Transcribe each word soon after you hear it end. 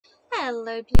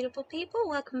Hello beautiful people,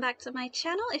 welcome back to my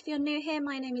channel. If you're new here,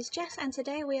 my name is Jess and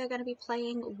today we are going to be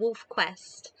playing Wolf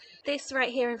Quest. This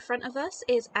right here in front of us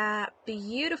is a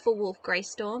beautiful wolf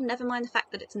Greystorm, never mind the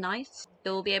fact that it's night.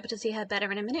 You'll be able to see her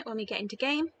better in a minute when we get into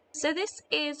game. So this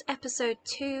is episode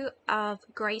 2 of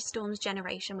Greystorm's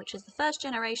generation, which is the first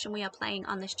generation we are playing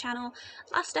on this channel.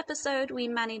 Last episode we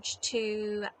managed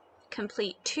to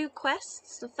complete 2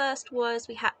 quests. The first was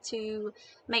we had to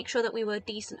make sure that we were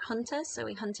decent hunters, so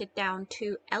we hunted down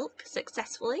 2 elk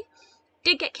successfully.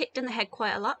 Did get kicked in the head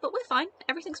quite a lot, but we're fine,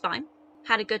 everything's fine.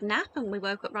 Had a good nap and we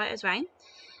woke up right as rain.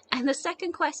 And the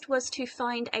second quest was to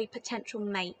find a potential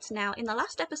mate. Now in the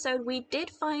last episode we did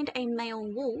find a male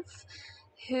wolf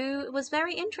who was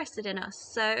very interested in us,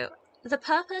 so the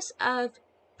purpose of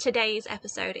today's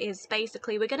episode is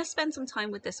basically we're going to spend some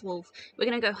time with this wolf. We're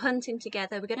going to go hunting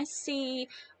together. We're going to see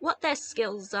what their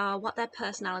skills are, what their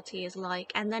personality is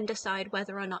like, and then decide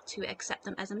whether or not to accept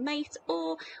them as a mate,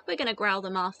 or we're going to growl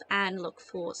them off and look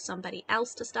for somebody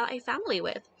else to start a family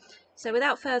with. So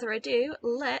without further ado,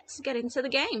 let's get into the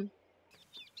game.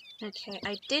 Okay,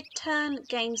 I did turn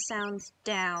game sounds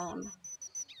down,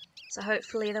 so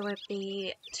hopefully they won't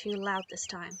be too loud this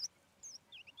time.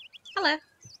 Hello.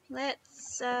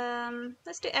 Let's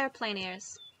do airplane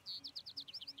ears.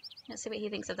 Let's see what he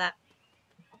thinks of that.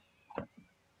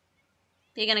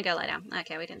 You're gonna go lie down.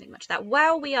 Okay, we didn't think much of that.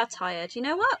 Wow, we are tired. You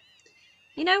know what?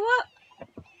 You know what?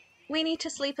 We need to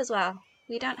sleep as well.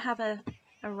 We don't have a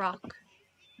rock.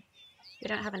 We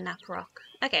don't have a nap rock.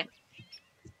 Okay.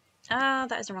 Ah,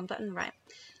 that is the wrong button. Right.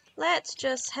 Let's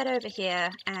just head over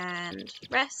here and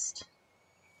rest.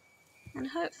 And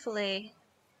hopefully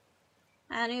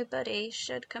our new buddy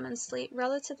should come and sleep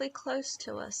relatively close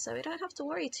to us, so we don't have to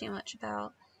worry too much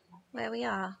about where we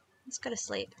are. Let's go to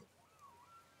sleep.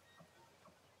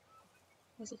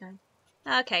 Where's he going?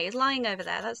 Okay, he's lying over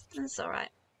there. That's alright.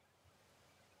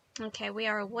 Okay, we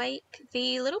are awake.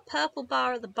 The little purple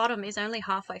bar at the bottom is only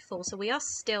halfway full, so we are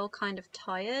still kind of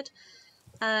tired.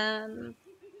 Pack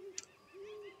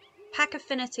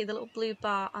affinity, the little blue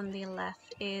bar on the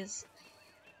left, is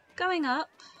going up.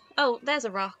 Oh, there's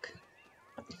a rock.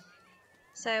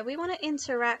 So we want to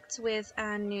interact with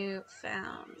our new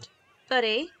found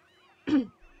buddy.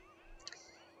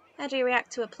 How do you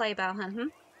react to a play bell, huh?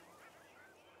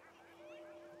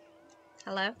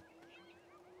 Hello?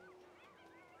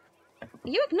 Are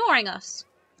you ignoring us?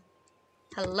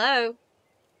 Hello?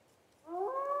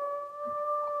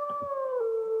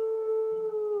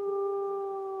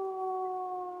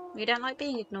 You don't like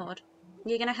being ignored.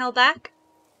 You gonna hell back?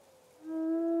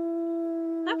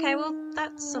 Okay, well,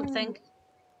 that's something.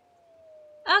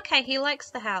 Okay, he likes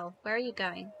the howl. Where are you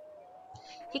going?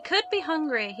 He could be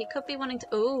hungry. He could be wanting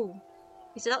to... Ooh.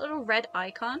 You see that little red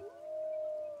icon?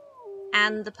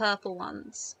 And the purple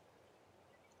ones.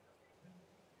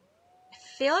 I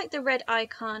feel like the red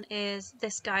icon is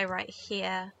this guy right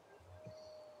here.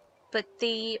 But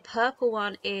the purple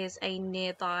one is a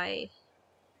nearby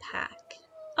pack.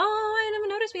 Oh, I never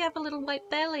noticed we have a little white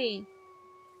belly.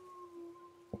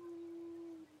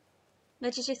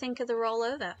 What did you think of the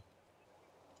rollover?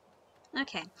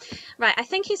 Okay, right, I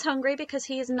think he's hungry because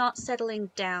he is not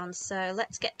settling down, so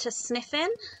let's get to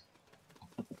sniffing.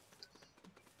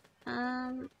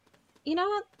 You know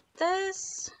what,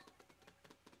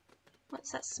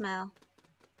 what's that smell?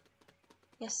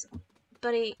 Yes,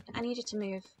 buddy, I need you to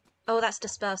move. Oh, that's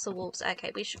dispersal wolves.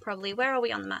 Okay, we should probably, where are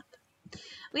we on the map?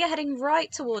 We are heading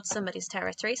right towards somebody's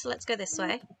territory, so let's go this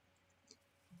way.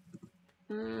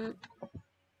 There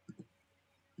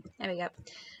we go.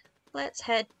 Let's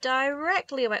head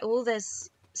directly away. Oh,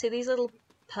 see these little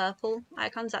purple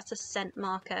icons? That's a scent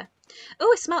marker.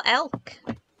 Oh, I smell elk.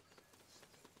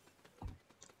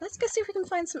 Let's go see if we can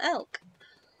find some elk.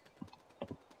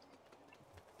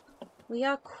 We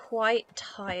are quite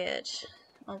tired,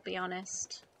 I'll be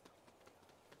honest.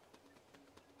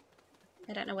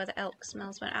 I don't know where the elk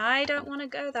smells went. I don't want to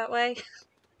go that way.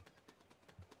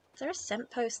 Is there a scent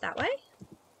post that way?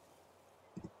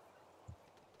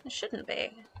 There shouldn't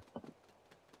be.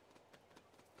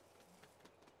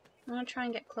 I'm going to try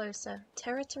and get closer.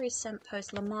 Territory scent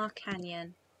post, Lamar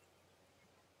Canyon.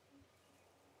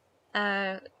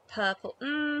 Purple.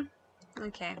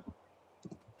 Okay.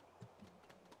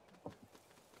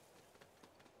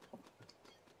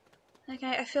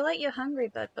 Okay, I feel like you're hungry,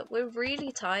 bud, but we're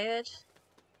really tired.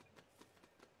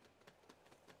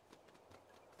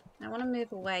 I want to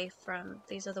move away from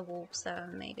these other wolves, though,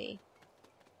 and maybe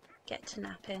get to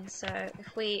napping. So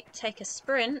if we take a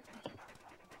sprint...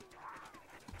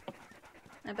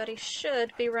 My buddy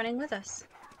should be running with us.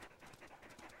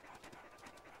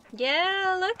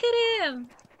 Yeah, look at him!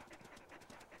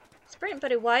 He's Sprint,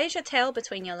 buddy. Why is your tail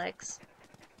between your legs?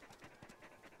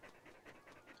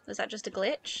 Was that just a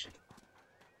glitch?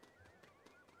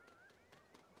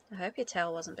 I hope your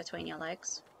tail wasn't between your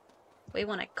legs. We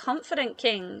want a confident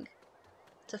king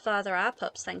to father our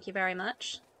pups, thank you very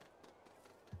much.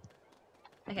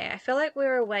 Okay, I feel like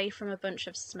we're away from a bunch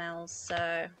of smells,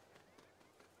 so...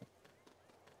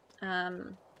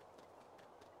 we're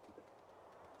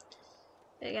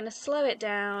gonna slow it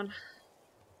down.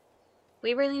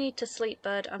 We really need to sleep,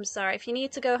 bud. I'm sorry. If you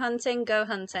need to go hunting, go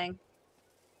hunting.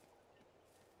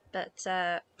 But,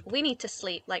 we need to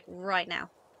sleep, like, right now.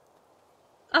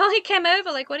 Oh, he came over,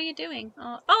 like, what are you doing?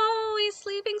 Oh, he's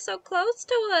sleeping so close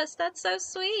to us. That's so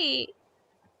sweet.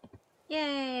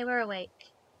 Yay, we're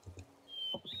awake.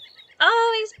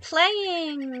 Oh, he's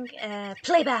playing.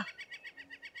 Play bell.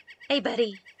 Hey,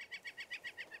 buddy.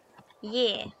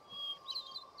 Yeah.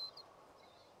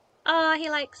 Oh, he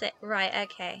likes it. Right,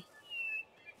 okay.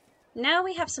 Now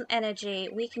we have some energy,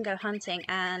 we can go hunting,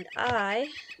 and I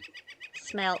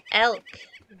smell elk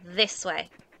this way.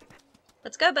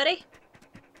 Let's go, buddy.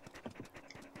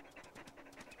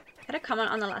 I had a comment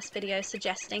on the last video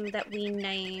suggesting that we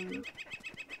name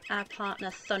our partner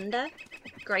Thunder.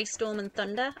 Greystorm and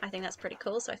Thunder. I think that's pretty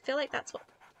cool, so I feel like that's what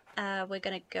we're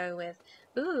gonna go with.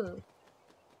 Ooh.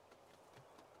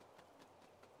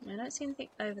 I don't see anything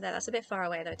over there. That's a bit far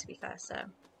away though, to be fair, so...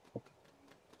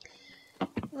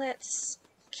 Let's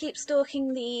keep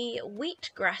stalking the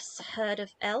wheatgrass herd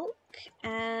of elk,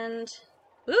 and...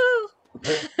 Ooh!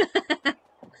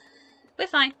 We're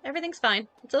fine. Everything's fine.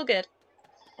 It's all good.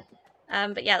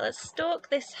 But yeah, let's stalk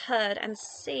this herd and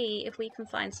see if we can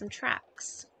find some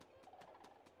tracks.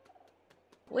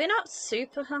 We're not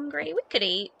super hungry. We could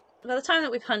eat. By the time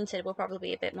that we've hunted, we'll probably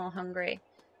be a bit more hungry.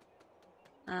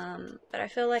 But I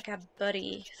feel like our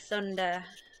buddy Thunder...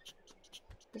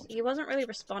 He wasn't really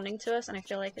responding to us, and I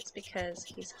feel like it's because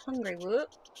he's hungry. Whoop.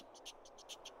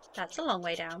 That's a long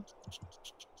way down.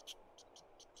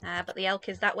 But the elk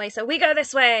is that way, so we go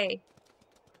this way!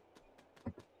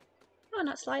 Oh,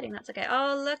 not sliding, that's okay.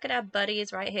 Oh, look at our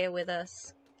buddies right here with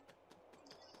us.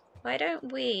 Why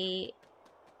don't we...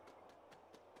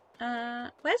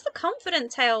 where's the confident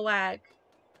tail wag?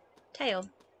 Tail.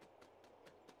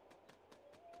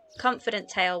 Confident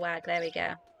tail wag, there we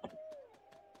go.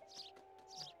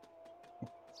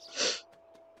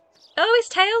 Oh, his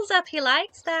tail's up. He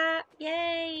likes that.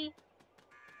 Yay.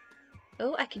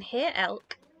 Oh, I can hear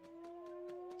elk.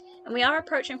 And we are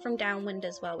approaching from downwind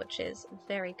as well, which is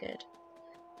very good.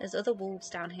 There's other wolves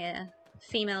down here.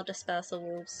 Female dispersal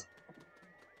wolves.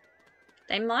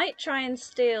 They might try and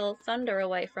steal Thunder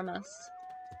away from us.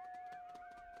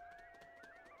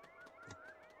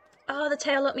 Oh, the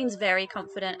tail up means very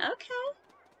confident. Okay.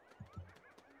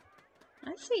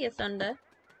 I see you, Thunder.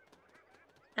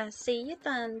 I see you,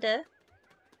 Thunder.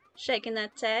 Shaking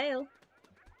that tail.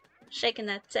 Shaking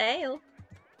that tail.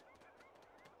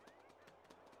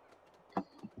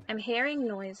 I'm hearing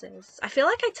noises. I feel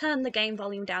like I turned the game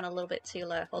volume down a little bit too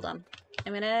low. Hold on.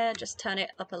 I'm gonna just turn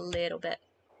it up a little bit.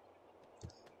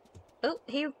 Oh,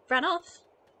 he ran off.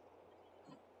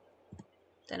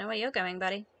 Don't know where you're going,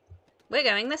 buddy. We're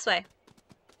going this way.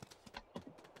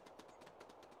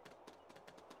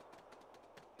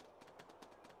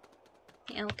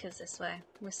 The elk is this way.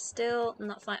 We're still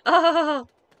not fine. Oh!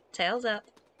 Tails up.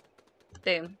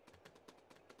 Boom.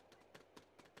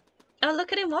 Oh,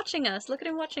 look at him watching us. Look at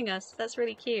him watching us. That's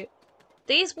really cute.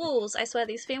 These wolves, I swear,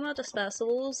 these female dispersal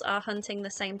wolves are hunting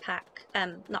the same pack.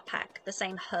 Not pack. The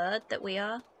same herd that we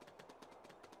are.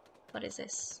 What is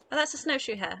this? Oh, that's a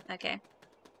snowshoe hare. Okay.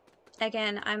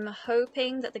 Again, I'm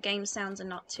hoping that the game sounds are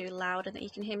not too loud and that you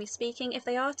can hear me speaking. If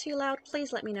they are too loud,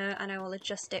 please let me know and I will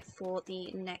adjust it for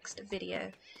the next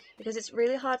video. Because it's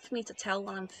really hard for me to tell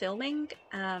while I'm filming.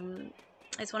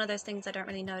 It's one of those things I don't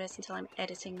really notice until I'm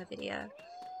editing the video.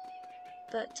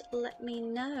 But let me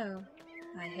know.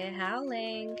 I hear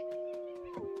howling.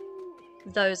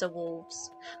 Those are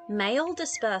wolves. Male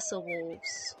dispersal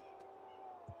wolves.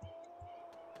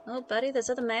 Oh, buddy, there's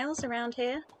other males around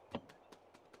here.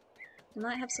 We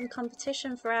might have some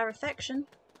competition for our affection.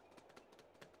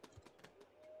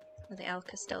 Oh, the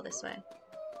elk is still this way.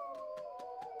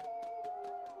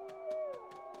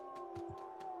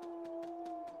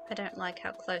 I don't like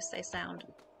how close they sound.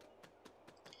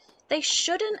 They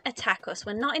shouldn't attack us.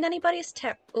 We're not in anybody's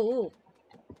Ooh.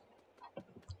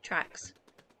 Tracks.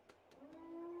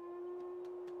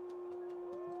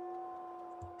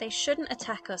 They shouldn't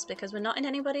attack us because we're not in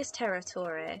anybody's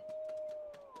territory.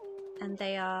 And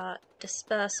they are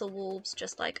dispersal wolves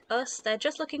just like us. They're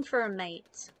just looking for a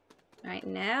mate. Right,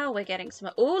 now we're getting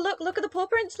some... Oh, look at the paw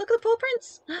prints! Look at the paw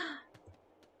prints!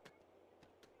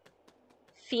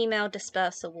 female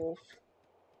disperser wolf.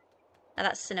 Now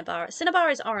that's Cinnabar. Cinnabar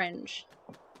is orange.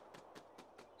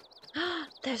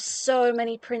 There's so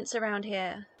many prints around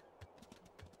here.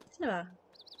 Cinnabar.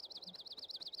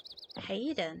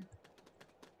 Hayden.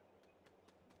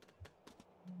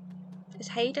 Is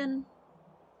Hayden?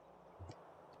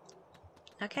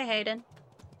 Okay, Hayden.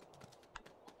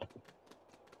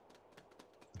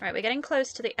 Right, we're getting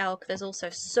close to the elk. There's also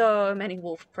so many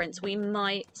wolf prints. We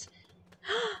might...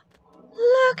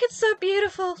 Look, it's so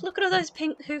beautiful. Look at all those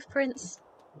pink hoof prints.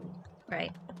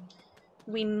 Right.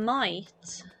 We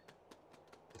might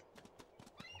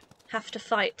have to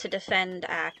fight to defend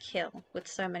our kill with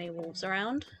so many wolves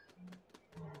around.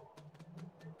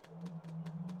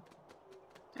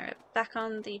 Alright, back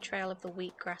on the trail of the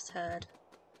wheatgrass herd.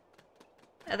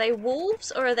 Are they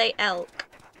wolves or are they elk?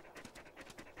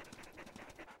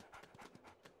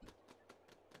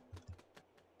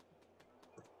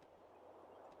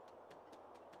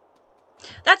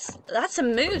 That's a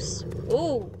moose.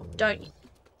 Ooh, don't.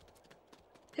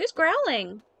 Who's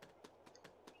growling?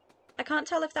 I can't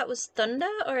tell if that was thunder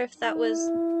or if that was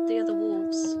the other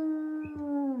wolves.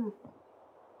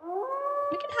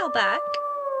 We can howl back.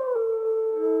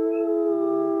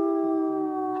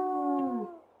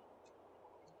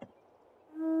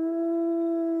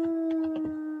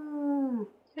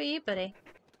 Who are you, buddy?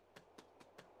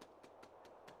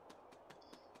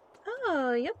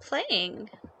 Oh, you're playing.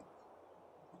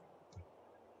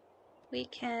 We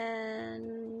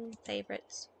can...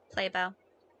 favorites. Play bow.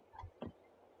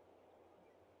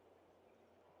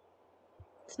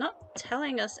 It's not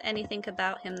telling us anything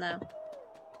about him, though.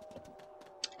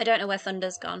 I don't know where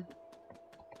Thunder's gone.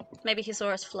 Maybe he saw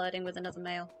us flirting with another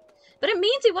male. But it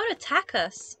means he won't attack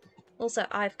us! Also,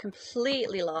 I've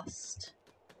completely lost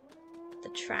the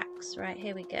tracks. Right,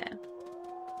 here we go.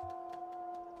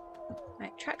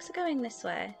 Right, tracks are going this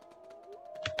way.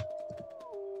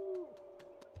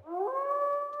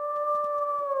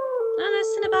 Oh no,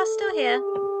 Cinnabar's still here.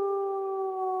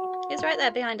 He's right there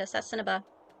behind us. That's Cinnabar.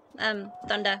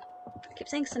 Thunder. I keep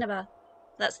saying Cinnabar.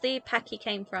 That's the pack he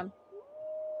came from.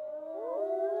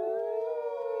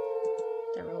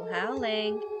 They're all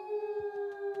howling.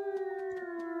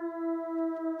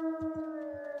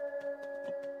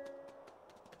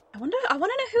 I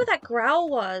want to know who that growl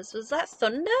was. Was that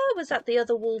Thunder? Was that the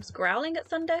other wolves growling at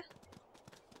Thunder?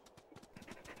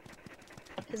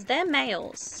 Because they're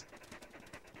males.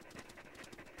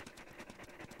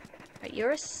 Right,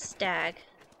 you're a stag.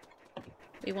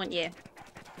 We want you.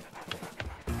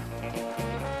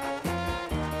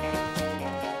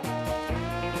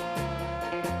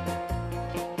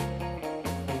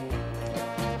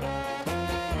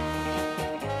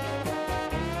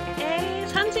 Hey,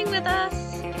 he's hunting with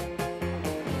us!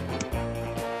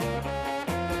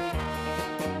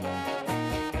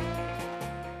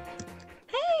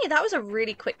 Hey, that was a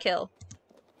really quick kill.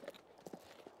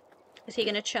 Is he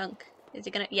gonna chunk? Is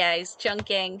he gonna... Yeah, he's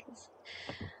chunking.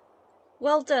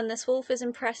 Well done, this wolf is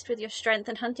impressed with your strength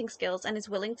and hunting skills and is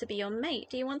willing to be your mate.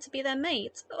 Do you want to be their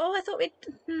mate? Oh, I thought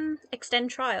we'd...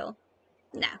 extend trial.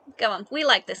 Nah, go on. We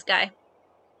like this guy.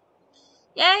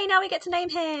 Yay, now we get to name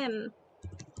him!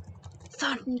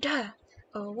 Thunder!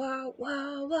 Oh, whoa,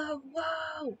 whoa, whoa,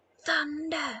 whoa!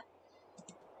 Thunder!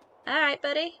 Alright,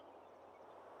 buddy.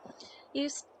 You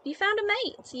found a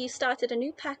mate. You started a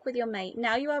new pack with your mate.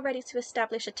 Now you are ready to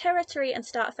establish a territory and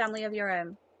start a family of your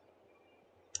own.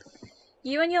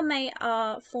 You and your mate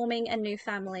are forming a new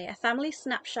family. A family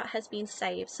snapshot has been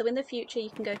saved, so in the future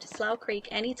you can go to Slough Creek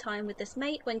anytime with this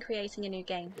mate when creating a new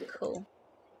game. Cool.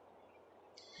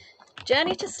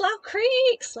 Journey to Slough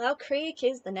Creek! Slough Creek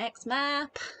is the next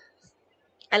map.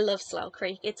 I love Slough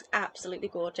Creek. It's absolutely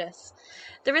gorgeous.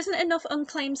 There isn't enough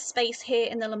unclaimed space here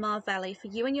in the Lamar Valley for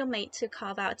you and your mate to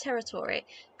carve out a territory.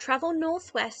 Travel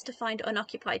northwest to find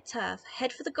unoccupied turf.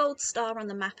 Head for the gold star on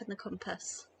the map and the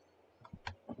compass.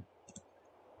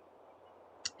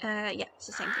 Yeah, it's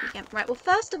the same thing again. Right, well,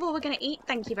 first of all, we're going to eat.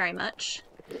 Thank you very much.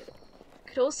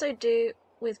 Could also do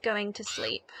with going to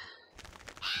sleep.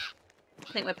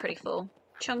 I think we're pretty full.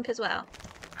 Chunk as well.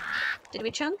 Did we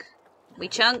chunk? We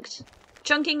chunked.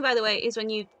 Chunking, by the way, is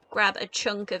when you grab a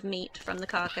chunk of meat from the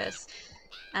carcass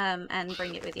and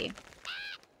bring it with you.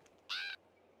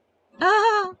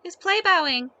 Oh, he's play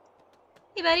bowing.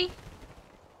 Hey, buddy.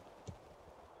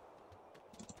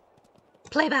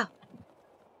 Play bow.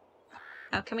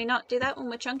 Oh, can we not do that when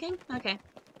we're chunking? Okay.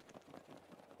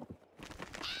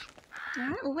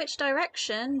 Alright, well, which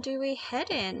direction do we head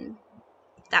in?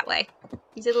 That way.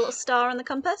 You see the little star on the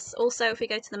compass? Also, if we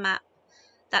go to the map,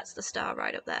 that's the star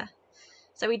right up there.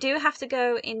 So we do have to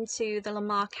go into the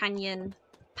Lamar Canyon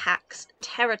Pack's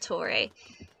territory.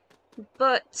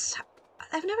 but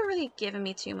they've never really given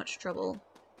me too much trouble.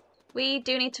 We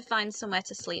do need to find somewhere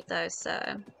to sleep though,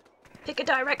 so pick a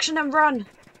direction and run!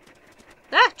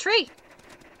 Ah, tree!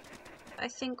 I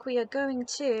think we are going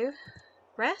to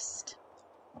rest.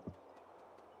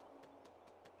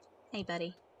 Hey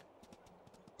buddy.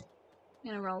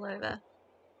 I'm gonna roll over.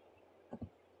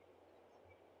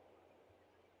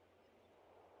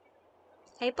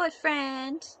 Hey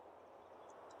boyfriend!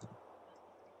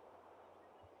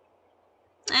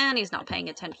 And he's not paying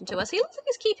attention to us. He looks like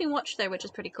he's keeping watch though, which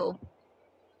is pretty cool.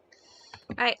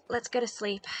 Right, let's go to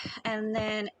sleep. And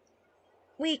then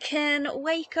we can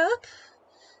wake up,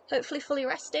 hopefully fully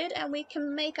rested, and we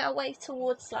can make our way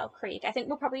towards Slough Creek. I think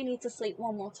we'll probably need to sleep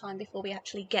one more time before we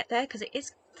actually get there, because it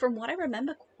is, from what I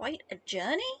remember, quite a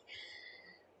journey.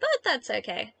 But that's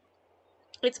okay.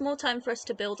 It's more time for us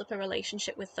to build up a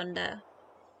relationship with Thunder.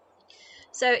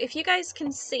 So if you guys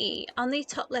can see, on the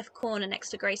top left corner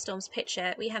next to Greystorm's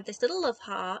picture, we have this little love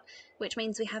heart, which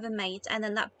means we have a mate, and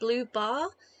then that blue bar,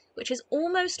 which is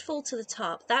almost full to the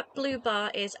top. That blue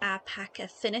bar is our pack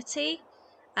affinity.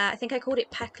 I think I called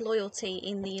it pack loyalty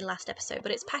in the last episode,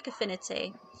 but it's pack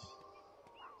affinity.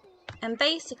 And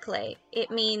basically,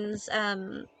 it means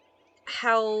it's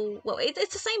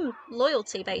the same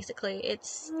loyalty, basically.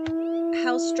 It's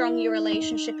how strong your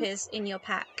relationship is in your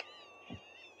pack.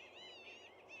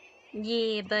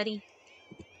 Yeah, buddy.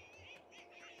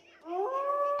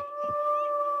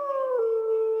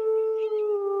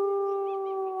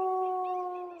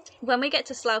 When we get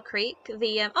to Slough Creek,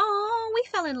 we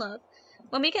fell in love.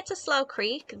 When we get to Slough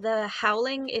Creek, the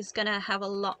howling is going to have a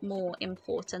lot more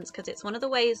importance, because it's one of the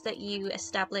ways that you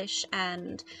establish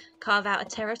and carve out a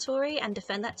territory and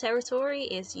defend that territory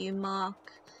is you mark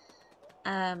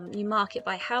it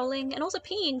by howling and also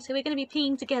peeing. So we're going to be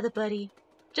peeing together, buddy.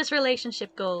 Just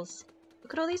relationship goals.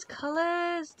 Look at all these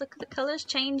colours. Look at the colours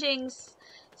changing.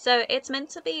 So it's meant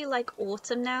to be like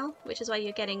autumn now, which is why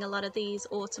you're getting a lot of these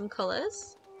autumn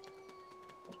colours.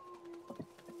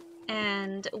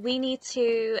 And we need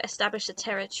to establish a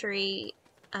territory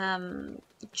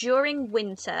during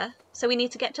winter. So we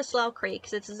need to get to Slough Creek,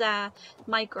 because this is our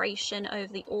migration over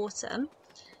the autumn.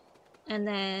 And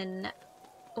then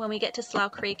when we get to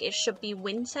Slough Creek, it should be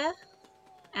winter.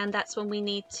 And that's when we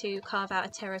need to carve out a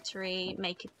territory,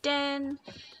 make a den,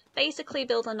 basically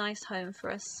build a nice home for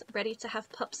us, ready to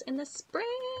have pups in the spring.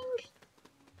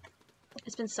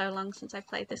 It's been so long since I've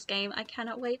played this game. I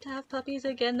cannot wait to have puppies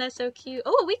again. They're so cute.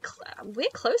 Oh, we're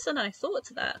closer than I thought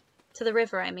to that. To the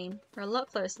river, I mean. We're a lot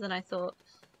closer than I thought.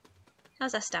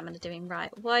 How's our stamina doing?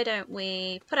 Right, why don't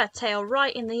we put our tail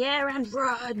right in the air and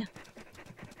run?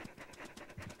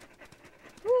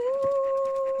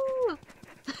 Woo!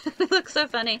 It looks so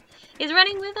funny. He's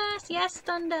running with us. Yes,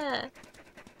 Thunder.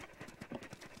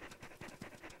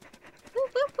 Woo,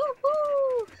 woo, woo,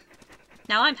 woo.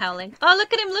 Now I'm howling. Oh,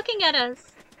 look at him looking at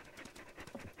us.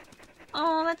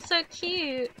 Oh, that's so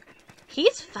cute.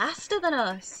 He's faster than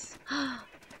us.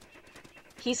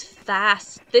 He's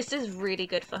fast. This is really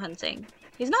good for hunting.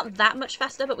 He's not that much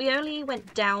faster, but we only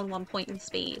went down 1 point in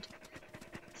speed.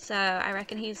 So I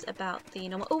reckon he's about the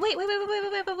normal. Oh, wait.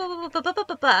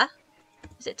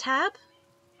 Is it tab?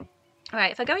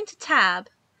 Alright, if I go into tab,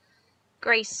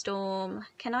 Greystorm,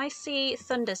 can I see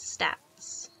Thunder's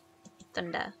stats?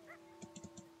 Thunder.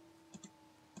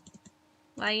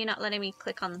 Why are you not letting me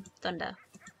click on Thunder?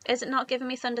 Is it not giving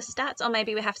me Thunder stats? Or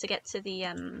maybe we have to get to the,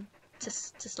 to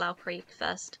Slough Creek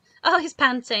first. Oh, he's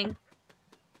panting.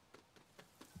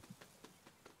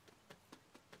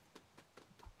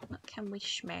 What can we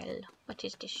smell? What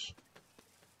is this?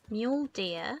 Mule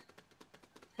deer.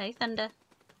 Hey, Thunder.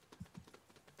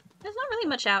 There's not really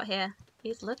much out here.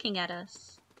 He's looking at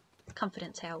us.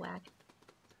 Confident tail wag.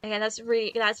 Okay,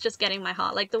 that's just getting my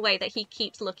heart. Like the way that he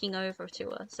keeps looking over to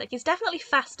us. Like he's definitely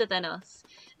faster than us.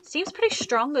 Seems pretty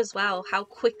strong as well, how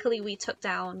quickly we took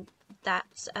down that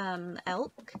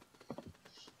elk.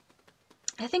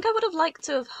 I think I would have liked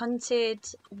to have hunted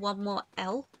one more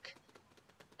elk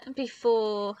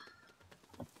before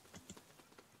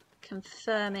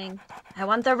confirming. I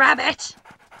want the rabbit!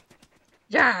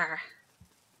 Yarr!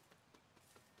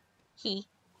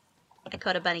 I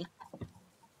caught a bunny.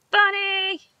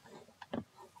 Bunny!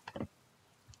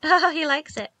 Oh, he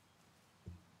likes it.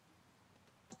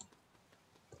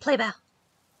 Play bell.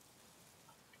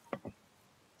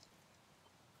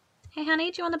 Hey,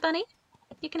 honey, do you want the bunny?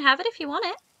 You can have it if you want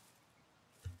it.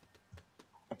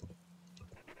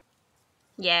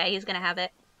 Yeah, he's gonna have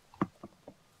it.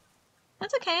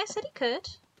 That's okay, I said he could.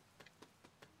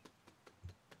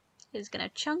 He's gonna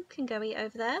chunk and go eat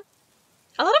over there.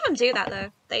 A lot of them do that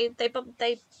though. They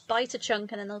bite a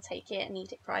chunk and then they'll take it and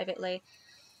eat it privately.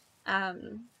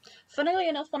 Funnily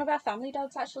enough, one of our family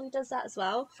dogs actually does that as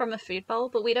well from a food bowl,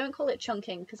 but we don't call it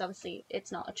chunking because obviously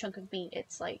it's not a chunk of meat,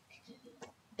 it's like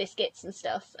biscuits and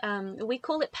stuff. We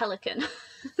call it pelican.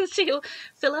 She'll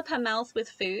fill up her mouth with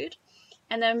food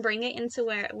and then bring it into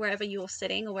wherever you're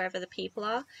sitting or wherever the people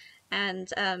are,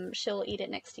 and she'll eat it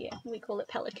next to you. We call it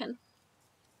pelican.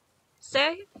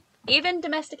 So even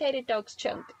domesticated dogs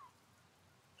chunk,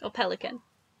 or pelican.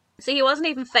 So he wasn't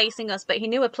even facing us, but he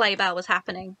knew a play bow was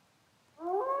happening.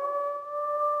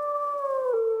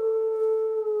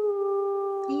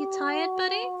 Are you tired,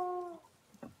 buddy?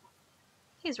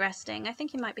 He's resting. I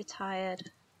think he might be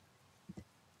tired.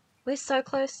 We're so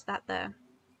close to that, though.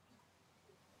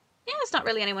 Yeah, there's not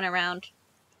really anyone around.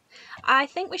 I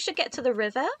think we should get to the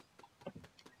river,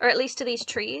 or at least to these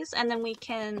trees, and then we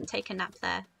can take a nap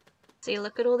there. See,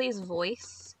 look at all these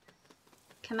voice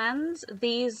commands.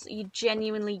 These you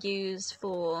genuinely use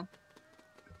for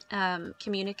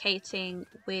communicating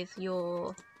with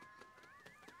your...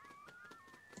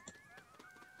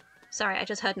 Sorry, I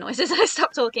just heard noises. I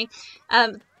stopped talking.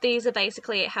 These are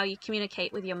basically how you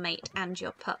communicate with your mate and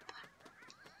your pup.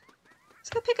 Let's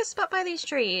go pick a spot by these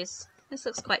trees. This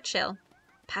looks quite chill.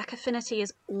 Pack affinity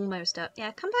is almost up.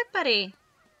 Yeah, come back, buddy.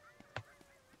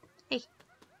 Hey,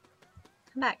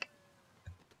 come back.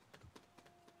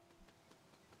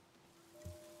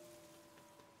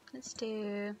 Let's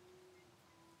do...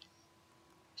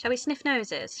 Shall we sniff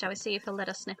noses? Shall we see if he'll let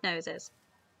us sniff noses?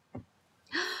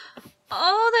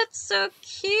 Oh, that's so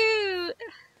cute!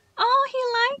 Oh,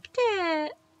 he liked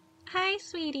it! Hi,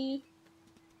 sweetie.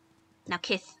 Now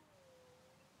kiss.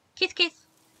 Kiss, kiss.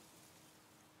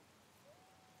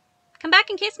 Come back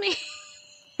and kiss me!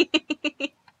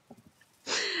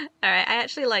 Alright, I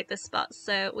actually like this spot,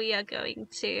 so we are going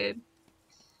to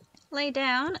lay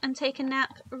down and take a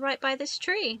nap right by this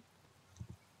tree.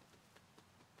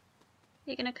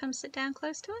 You're gonna come sit down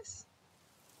close to us?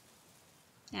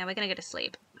 Yeah, we're gonna go to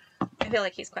sleep. I feel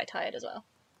like he's quite tired as well.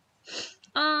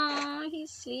 Oh, he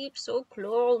sleeps so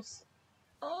close.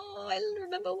 Oh, I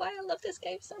remember why I love this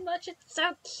game so much. It's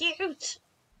so cute.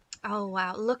 Oh,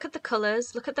 wow. Look at the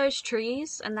colours. Look at those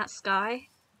trees and that sky.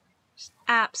 Just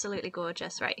absolutely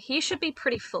gorgeous. Right, he should be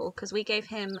pretty full because we gave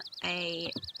him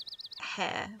a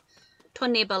hair to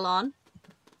nibble on.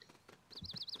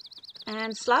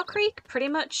 And Slough Creek pretty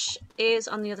much is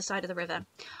on the other side of the river.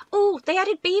 Oh, they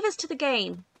added beavers to the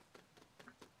game.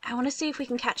 I want to see if we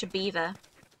can catch a beaver.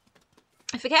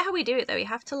 I forget how we do it though. You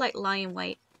have to like lie in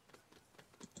wait.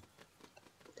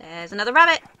 There's another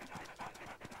rabbit.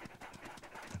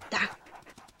 Ah.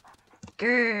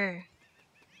 Grr.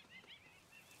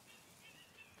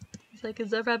 It's like, is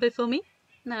that rabbit for me?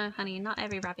 No, honey, not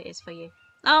every rabbit is for you.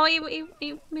 Oh, he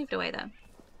moved away though.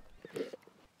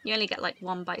 You only get like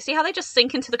one bite. See how they just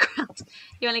sink into the ground?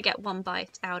 You only get one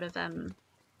bite out of a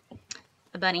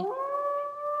bunny.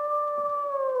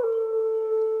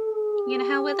 You gonna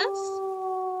howl with us?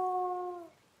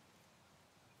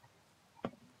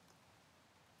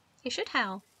 He should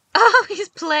howl. Oh, he's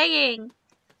playing!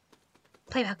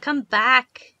 Playboy, come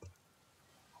back!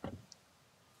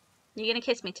 You gonna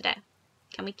kiss me today?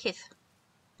 Can we kiss?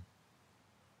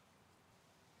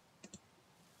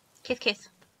 Kiss, kiss.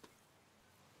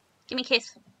 Give me a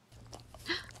kiss.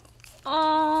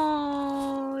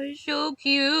 Oh, so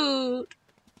cute.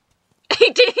 He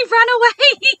did. He ran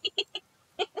away.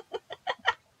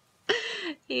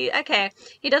 Okay.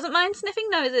 He doesn't mind sniffing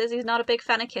noses. He's not a big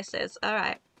fan of kisses. All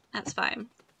right, that's fine.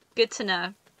 Good to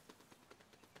know.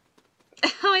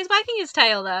 Oh, he's wagging his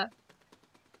tail though.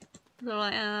 So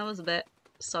like, that was a bit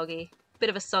soggy. Bit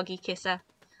of a soggy kisser.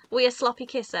 We a sloppy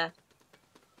kisser.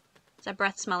 Does our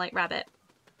breath smell like rabbit?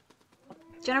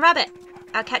 Do you want a rabbit?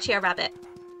 I'll catch you a rabbit.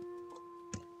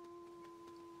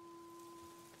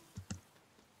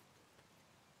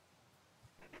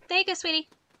 There you go, sweetie.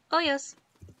 All yours.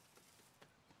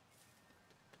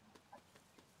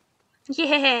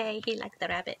 Yay! He liked the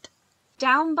rabbit.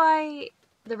 Down by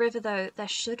the river, though, there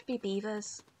should be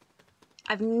beavers.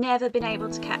 I've never been able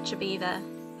to catch a beaver.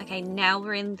 Okay, now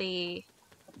we're in the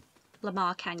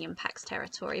Lamar Canyon Pax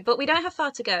territory. But we don't have far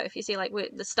to go. If you see, like,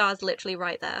 the star's literally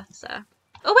right there, so...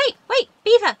 Oh, wait! Wait!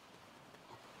 Beaver! Are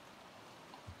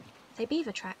they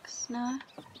beaver tracks? No.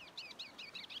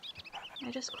 I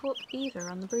just caught beaver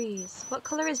on the breeze. What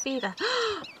colour is beaver?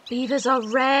 Beavers are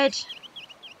red!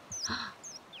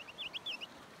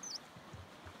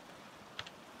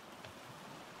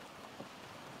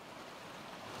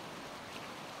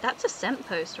 That's a scent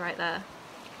post right there.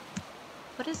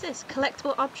 What is this?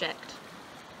 Collectible object.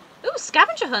 Ooh,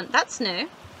 scavenger hunt! That's new.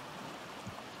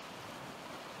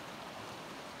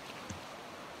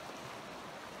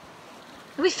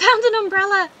 We found an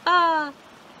umbrella! Ah!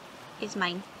 It's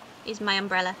mine. It's my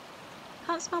umbrella.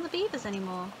 Can't smell the beavers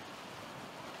anymore.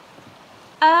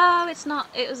 Oh, it's not.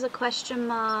 It was a question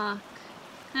mark.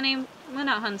 Honey, we're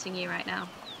not hunting you right now.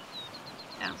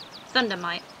 No. Thunder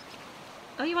might.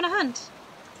 Oh, you want to hunt?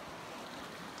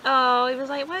 Oh, he was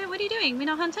like, what are you doing? We're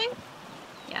not hunting?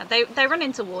 Yeah, they run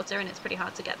into water and it's pretty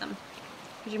hard to get them.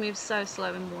 Because you move so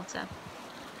slow in water.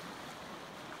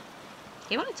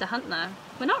 He wanted to hunt though.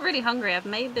 We're not really hungry. I've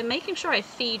been making sure I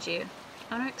feed you.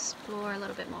 I want to explore a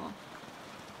little bit more.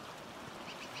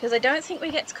 Because I don't think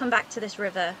we get to come back to this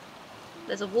river.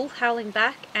 There's a wolf howling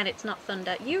back and it's not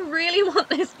thunder. You really want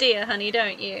this deer, honey,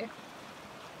 don't you?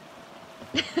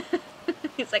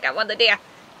 He's like, I want the deer.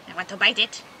 I want to bite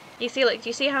it. You see, look, do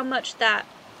you see how much that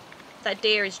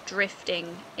deer is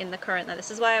drifting in the current there?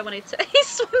 This is why I wanted to... He's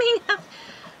swimming up.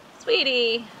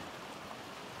 Sweetie.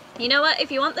 You know what?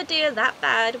 If you want the deer that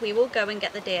bad, we will go and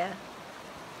get the deer.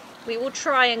 We will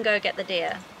try and go get the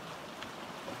deer.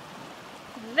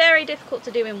 Very difficult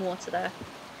to do in water, though.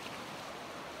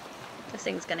 This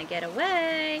thing's gonna get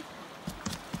away.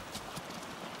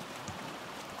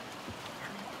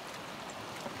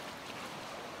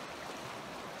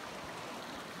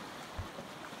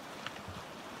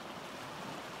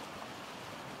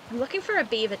 I'm looking for a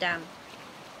beaver dam.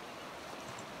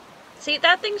 See,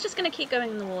 that thing's just gonna keep going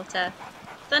in the water.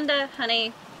 Thunder,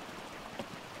 honey.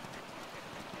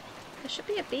 There should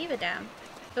be a beaver dam.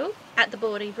 Oh, at the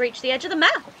border. You've reached the edge of the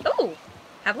map. Oh,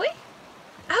 have we?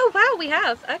 Oh, wow, we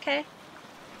have. Okay.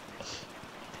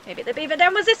 Maybe the beaver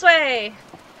dam was this way.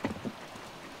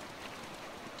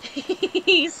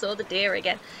 He saw the deer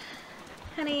again.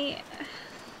 Honey.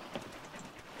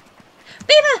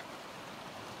 Beaver!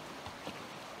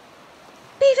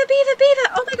 Beaver, beaver, beaver!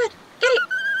 Oh my god, get it!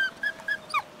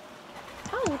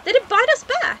 Oh, did it bite us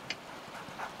back?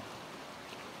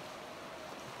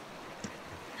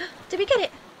 Did we get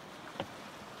it?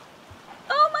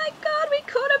 Oh my god, we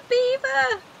caught a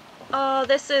beaver! Oh,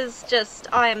 this is just...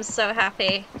 I am so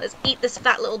happy. Let's eat this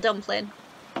fat little dumpling.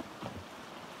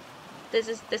 This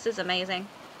is amazing.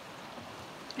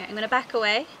 Right, I'm gonna back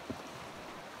away.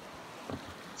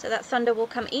 So that thunder will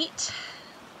come eat.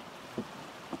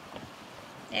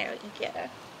 There we go.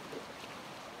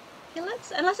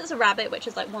 Unless it's a rabbit, which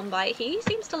is like one bite, he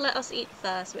seems to let us eat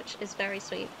first, which is very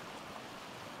sweet.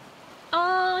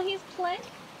 Oh, he's playing.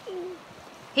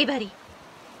 Hey, buddy.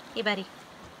 Hey, buddy.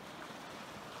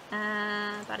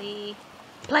 Buddy.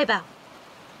 Play bow.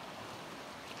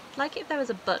 Like it if there was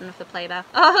a button for play bow.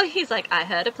 Oh, he's like, I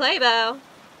heard a play bow.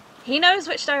 He knows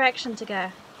which direction to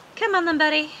go. Come on then,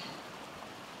 buddy.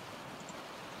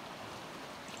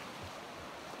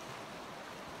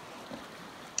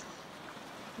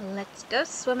 Let's go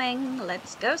swimming.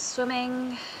 Let's go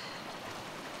swimming.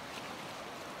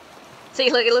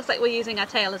 See, look, it looks like we're using our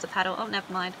tail as a paddle. Oh,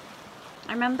 never mind.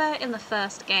 I remember in the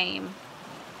first game,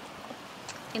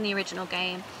 in the original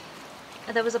game,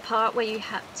 there was a part where you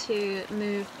had to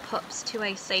move pups to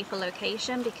a safer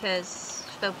location because,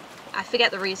 I forget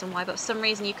the reason why, but for some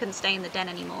reason you couldn't stay in the den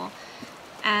anymore.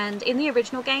 And in the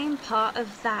original game, part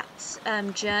of that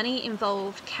journey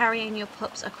involved carrying your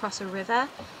pups across a river,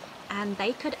 and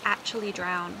they could actually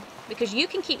drown. Because you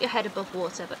can keep your head above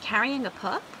water, but carrying a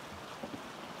pup,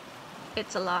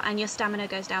 it's a lot, and your stamina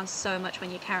goes down so much when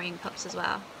you're carrying pups as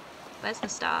well. Where's the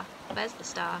star? Where's the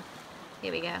star?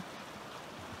 Here we go.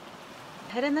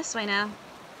 Heading this way now.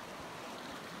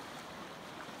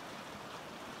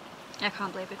 I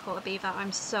can't believe we caught a beaver.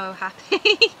 I'm so happy.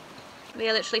 We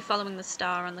are literally following the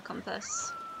star on the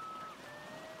compass.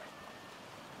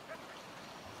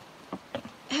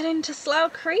 Heading to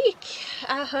Slough Creek,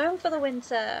 our home for the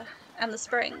winter and the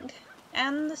spring.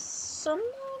 And the summer,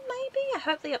 maybe? I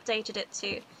hope they updated it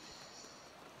to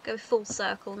go full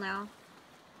circle now.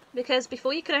 Because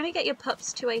before you could only get your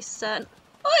pups to a certain...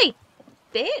 Oi!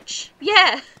 Bitch!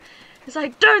 Yeah! It's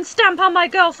like, don't stamp on my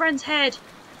girlfriend's head!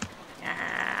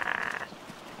 Ah.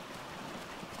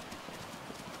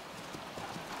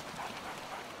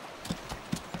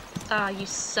 Ah, you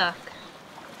suck.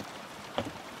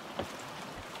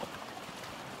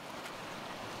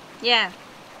 Yeah.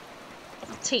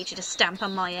 I'll teach you to stamp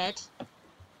on my head.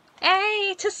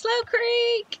 Hey, to Slough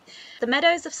Creek! The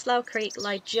meadows of Slough Creek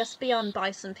lie just beyond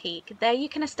Bison Peak. There you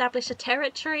can establish a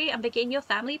territory and begin your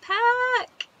family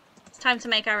pack. It's time to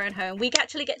make our own home. We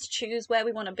actually get to choose where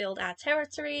we want to build our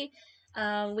territory.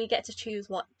 We get to choose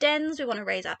what dens we want to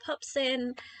raise our pups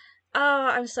in. Oh,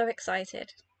 I'm so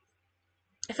excited.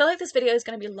 I feel like this video is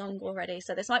going to be long already,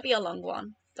 so this might be a long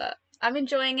one. But I'm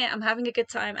enjoying it, I'm having a good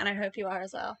time, and I hope you are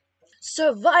as well.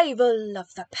 Survival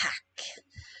of the pack.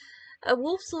 A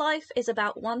wolf's life is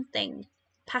about one thing: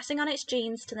 passing on its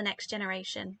genes to the next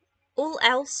generation. All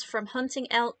else, from hunting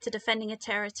elk to defending a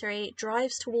territory,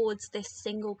 drives towards this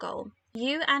single goal.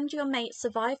 You and your mate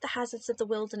survive the hazards of the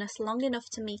wilderness long enough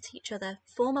to meet each other,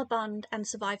 form a bond, and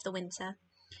survive the winter.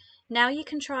 Now you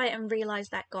can try and realize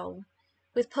that goal.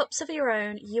 With pups of your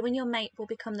own, you and your mate will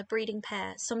become the breeding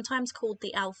pair, sometimes called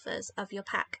the alphas, of your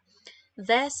pack.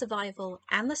 Their survival,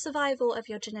 and the survival of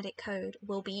your genetic code,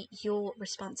 will be your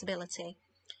responsibility.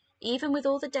 Even with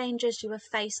all the dangers you have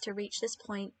faced to reach this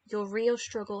point, your real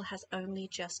struggle has only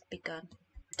just begun.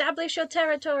 Establish your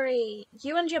territory!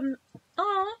 You and your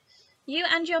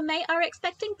mate are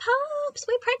expecting pups!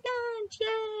 We're pregnant!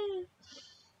 Yay!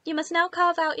 You must now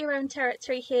carve out your own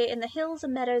territory here in the hills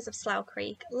and meadows of Slough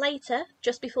Creek. Later,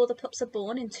 just before the pups are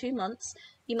born in 2 months,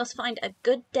 you must find a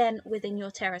good den within your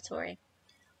territory.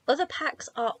 Other packs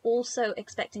are also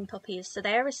expecting puppies, so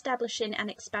they are establishing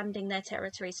and expanding their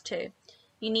territories too.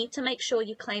 You need to make sure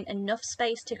you claim enough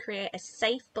space to create a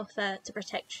safe buffer to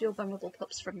protect your vulnerable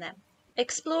pups from them.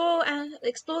 Explore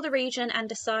the region and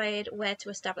decide where to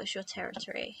establish your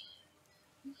territory.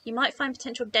 You might find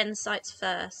potential den sites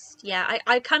first. Yeah,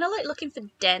 I kind of like looking for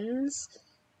dens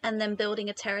and then building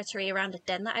a territory around a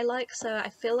den that I like, so I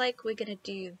feel like we're going to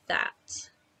do that.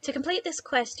 To complete this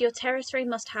quest, your territory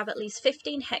must have at least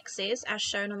 15 hexes, as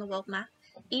shown on the world map,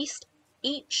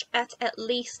 each at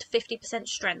least 50%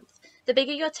 strength. The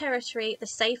bigger your territory, the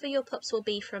safer your pups will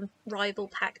be from rival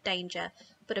pack danger,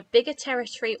 but a bigger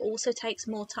territory also takes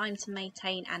more time to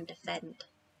maintain and defend.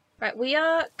 Right, we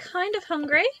are kind of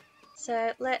hungry.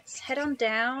 So let's head on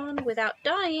down without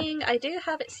dying. I do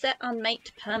have it set on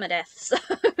mate permadeath, so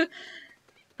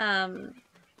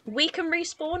we can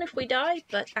respawn if we die,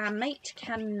 but our mate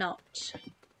cannot.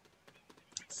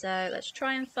 So let's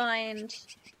try and find...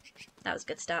 That was a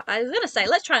good start. I was going to say,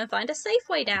 let's try and find a safe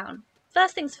way down.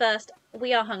 First things first,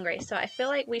 we are hungry, so I feel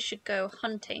like we should go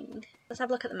hunting. Let's have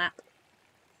a look at the map.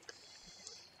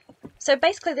 So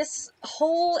basically this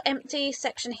whole empty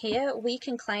section here we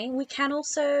can claim. We can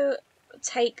also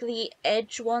take the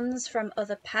edge ones from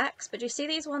other packs, but you see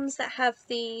these ones that have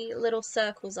the little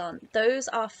circles on? Those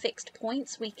are fixed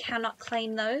points. We cannot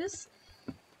claim those.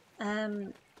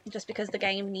 Just because the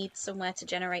game needs somewhere to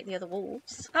generate the other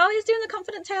wolves. Oh, he's doing the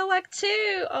confident tail wag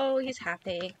too! Oh, he's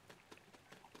happy.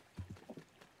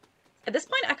 At this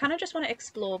point I kind of just want to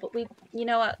explore, but you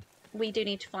know what? We do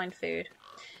need to find food.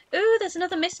 Ooh, there's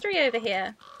another mystery over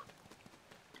here.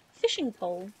 Fishing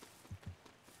pole.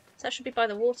 So that should be by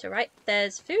the water, right?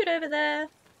 There's food over there.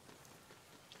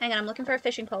 Hang on, I'm looking for a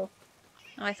fishing pole.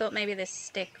 Oh, I thought maybe this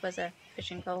stick was a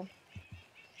fishing pole.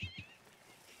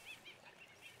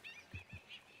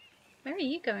 Where are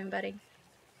you going, buddy?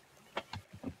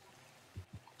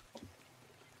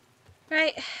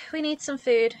 Right, we need some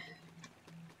food.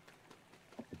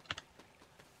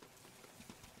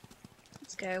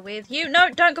 Let's go with you. No,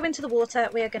 don't go into the water.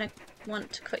 We are going to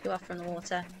want to cut you off from the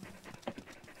water.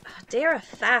 Oh, deer are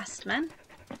fast, man.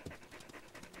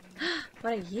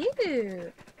 What are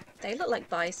you? They look like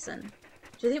bison.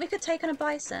 Do you think we could take on a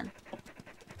bison?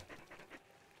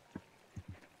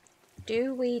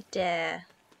 Do we dare?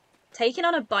 Taking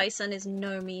on a bison is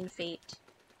no mean feat.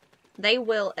 They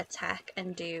will attack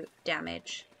and do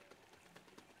damage.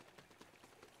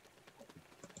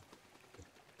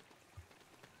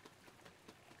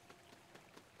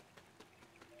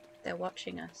 They're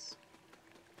watching us.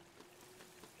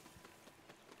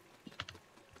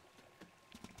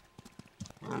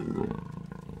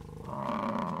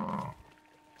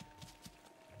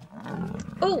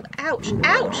 Oh, ouch,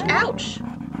 ouch, ouch!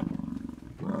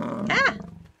 Ah!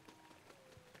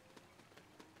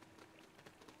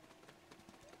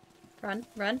 Run,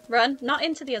 run, run. Not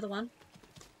into the other one.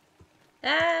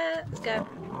 Ah, let's go.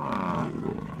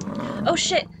 Oh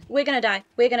shit! We're gonna die.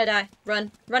 We're gonna die.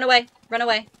 Run. Run away. Run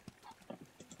away.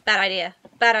 Bad idea.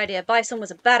 Bad idea. Bison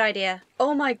was a bad idea.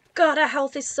 Oh my god, our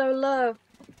health is so low.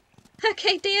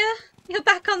 Okay, dear. You're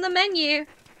back on the menu.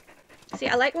 See,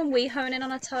 I like when we hone in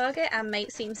on a target, our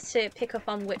mate seems to pick up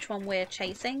on which one we're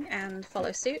chasing and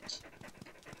follow suit.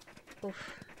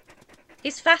 Oof.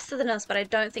 He's faster than us, but I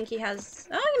don't think he has...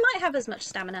 Oh, he might have as much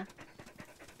stamina.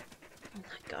 Oh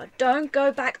my god, don't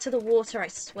go back to the water, I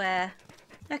swear.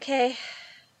 Okay.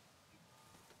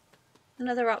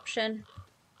 Another option.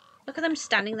 Look at them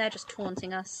standing there just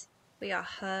taunting us. We are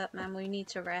hurt, man. We need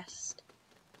to rest.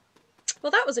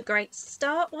 Well, that was a great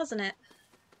start, wasn't it?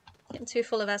 Getting too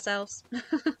full of ourselves.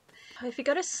 If you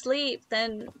go to sleep,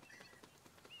 then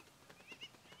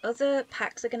other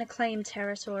packs are going to claim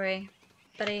territory.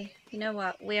 Buddy, you know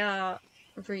what? We are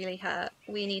really hurt.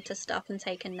 We need to stop and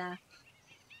take a nap.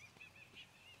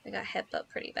 We got headbutt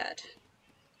pretty bad.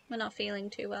 We're not feeling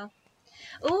too well.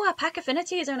 Oh, our pack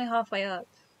affinity is only halfway up.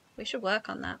 We should work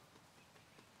on that.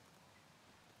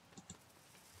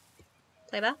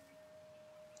 Play bear?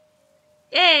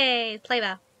 Yay! Play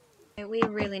bear. We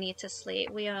really need to sleep.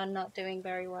 We are not doing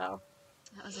very well.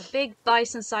 That was a big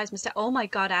bison-sized mistake. Oh my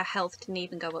god, our health didn't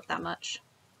even go up that much.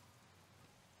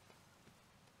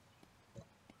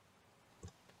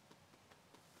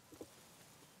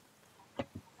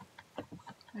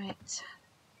 Right.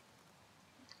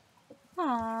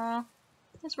 Aww.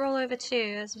 Let's roll over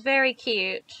too. That's very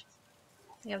cute.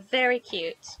 Yeah, very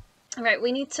cute. Alright,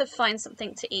 we need to find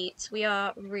something to eat. We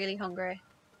are really hungry.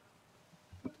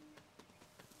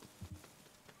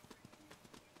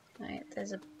 Right,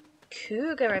 there's a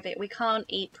cougar of it. We can't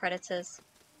eat predators.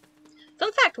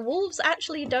 Fun fact, wolves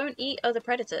actually don't eat other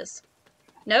predators.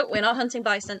 Nope, we're not hunting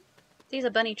bison. These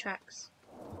are bunny tracks.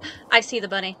 I see the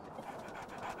bunny.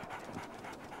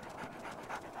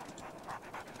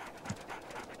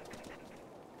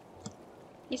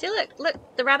 You see,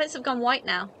 look, the rabbits have gone white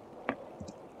now.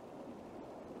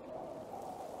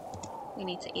 We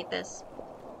need to eat this.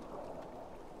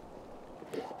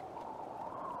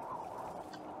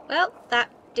 Well, that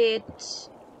did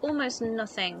almost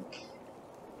nothing.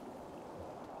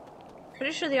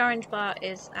 Pretty sure the orange bar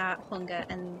is at hunger,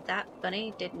 and that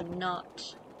bunny did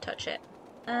not touch it.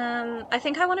 I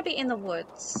think I want to be in the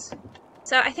woods.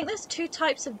 So I think there's two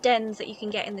types of dens that you can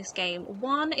get in this game.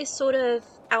 One is sort of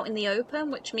out in the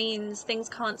open, which means things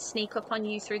can't sneak up on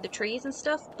you through the trees and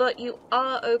stuff, but you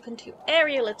are open to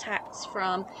aerial attacks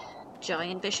from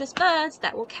giant vicious birds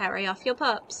that will carry off your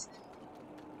pups.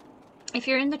 If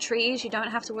you're in the trees, you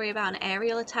don't have to worry about an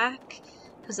aerial attack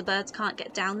because the birds can't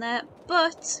get down there,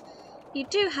 but you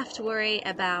do have to worry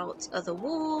about other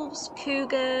wolves,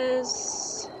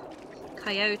 cougars,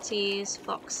 coyotes,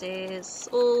 foxes,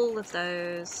 all of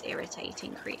those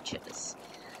irritating creatures.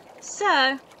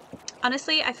 So,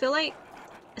 honestly, I feel like,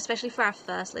 especially for our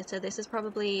first litter, this is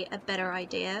probably a better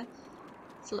idea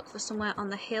to look for somewhere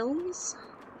on the hills.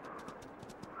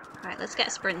 Right, let's get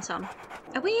a sprint on.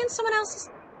 Are we in someone else's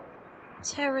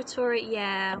territory?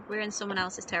 Yeah, we're in someone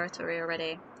else's territory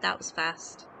already. That was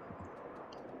fast.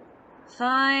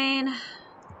 Fine.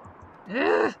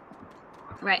 Ugh.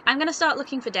 Right, I'm going to start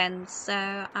looking for dens, so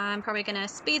I'm probably going to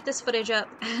speed this footage up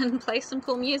and play some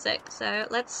cool music, so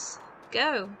let's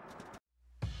go.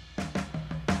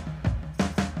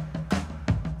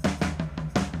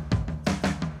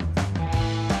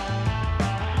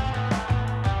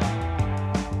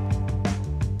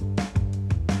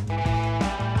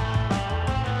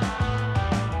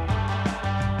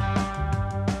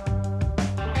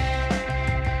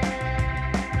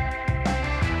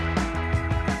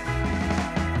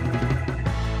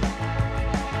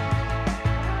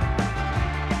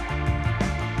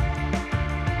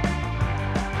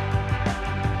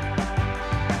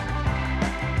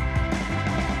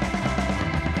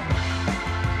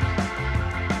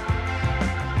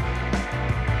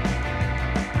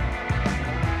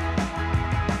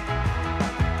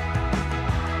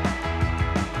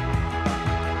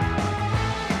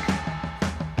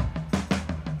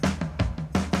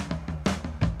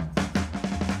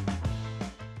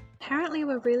 Apparently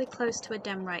we're really close to a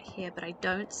den right here, but I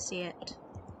don't see it.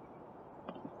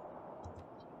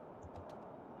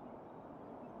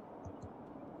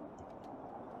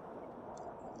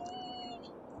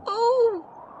 Oh!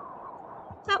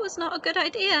 That was not a good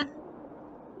idea.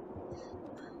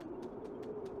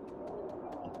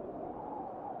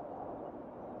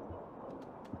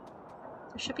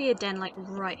 There should be a den like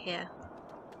right here.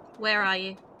 Where are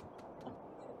you?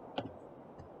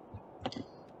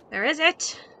 Where is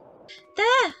it?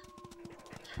 There!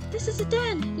 This is a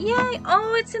den! Yay!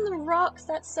 Oh, it's in the rocks!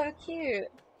 That's so cute!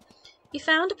 You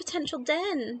found a potential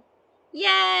den!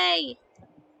 Yay!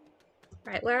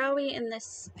 Right, where are we in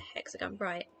this hexagon?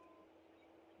 Right.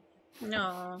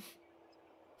 No.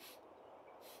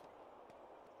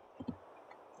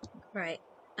 Right.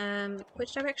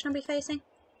 Which direction are we facing?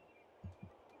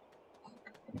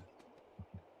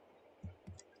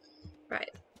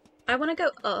 Right. I want to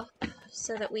go up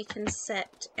so that we can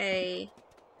set a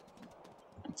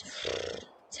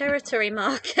territory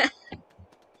marker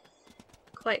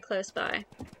quite close by.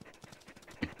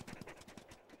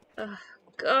 Oh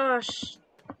gosh.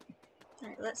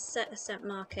 Alright, let's set a scent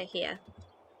marker here.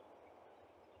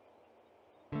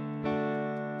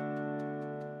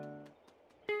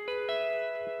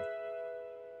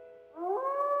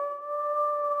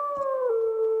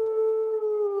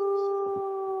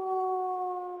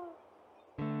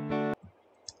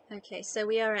 Okay, so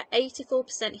we are at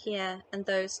 84% here, and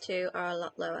those two are a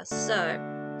lot lower. So,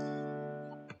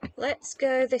 let's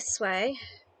go this way.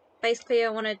 basically I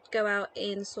want to go out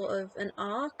in sort of an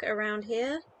arc around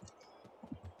here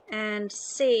and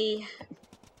see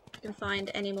if we can find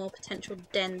any more potential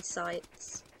den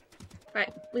sites.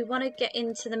 Right, we want to get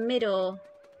into the middle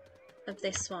of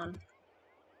this one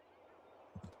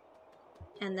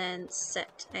and then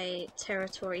set a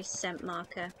territory scent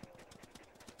marker.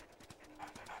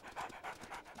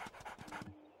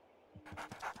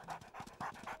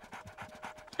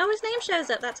 Oh, his name shows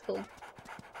up, that's cool.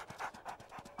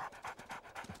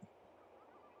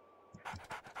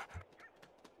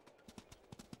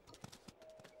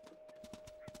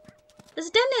 There's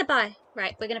a den nearby!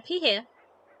 Right, we're gonna pee here.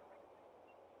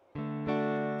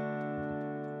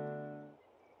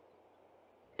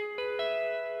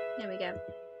 There we go.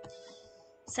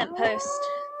 Scent post.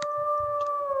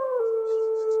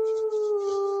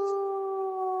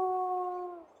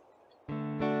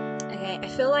 Okay, I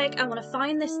feel like I want to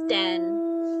find this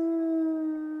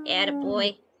den. Yeah, the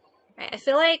boy. Right, I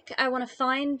feel like I want to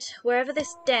find wherever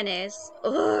this den is.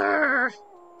 Urgh!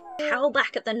 Howl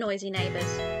back at the noisy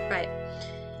neighbours. Right.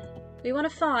 We want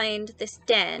to find this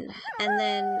den, and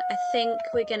then I think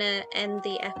we're gonna end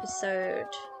the episode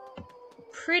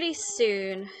pretty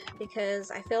soon,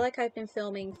 because I feel like I've been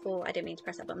filming for... I didn't mean to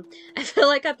press that button. I feel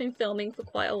like I've been filming for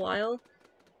quite a while.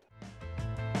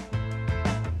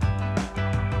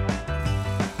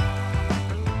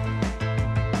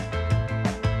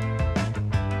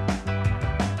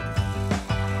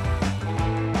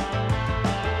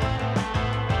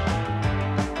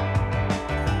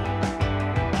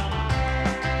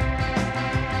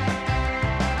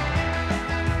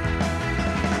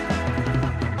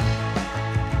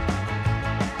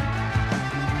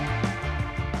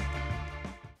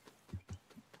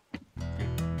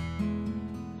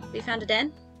 We found a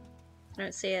den? I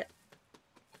don't see it.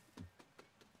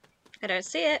 I don't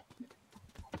see it.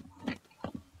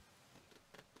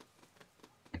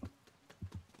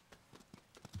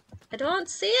 I don't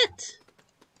see it!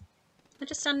 I'm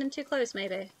just standing too close,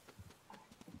 maybe.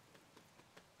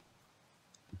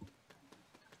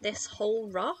 This whole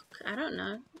rock? I don't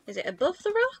know. Is it above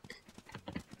the rock?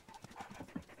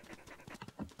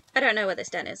 I don't know where this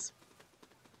den is.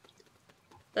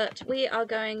 But we are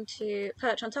going to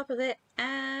perch on top of it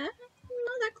and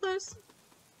not that close.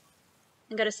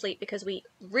 And go to sleep because we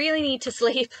really need to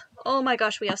sleep. Oh my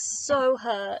gosh, we are so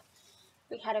hurt.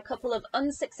 We had a couple of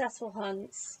unsuccessful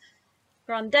hunts.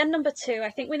 We're on den number 2. I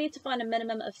think we need to find a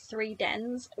minimum of 3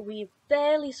 dens. We've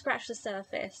barely scratched the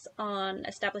surface on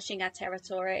establishing our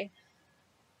territory.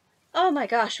 Oh my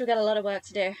gosh, we've got a lot of work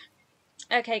to do.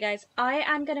 Okay guys, I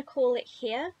am going to call it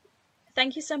here.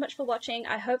 Thank you so much for watching.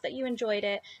 I hope that you enjoyed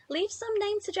it. Leave some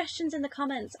name suggestions in the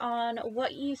comments on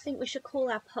what you think we should call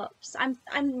our pups.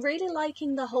 I'm really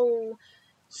liking the whole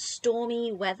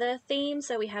stormy weather theme.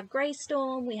 So we have Grey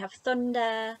Storm, we have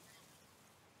Thunder.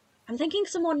 I'm thinking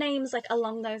some more names like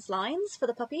along those lines for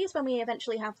the puppies when we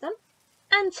eventually have them.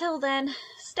 Until then,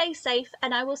 stay safe,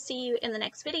 and I will see you in the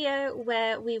next video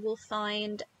where we will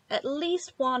find at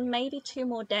least 1, maybe 2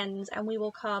 more dens, and we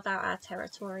will carve out our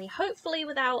territory. Hopefully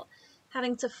without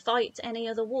having to fight any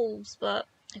other wolves, but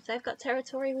if they've got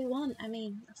territory we want, I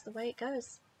mean, that's the way it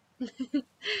goes.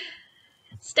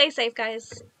 Stay safe,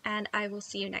 guys, and I will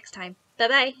see you next time.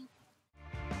 Bye-bye!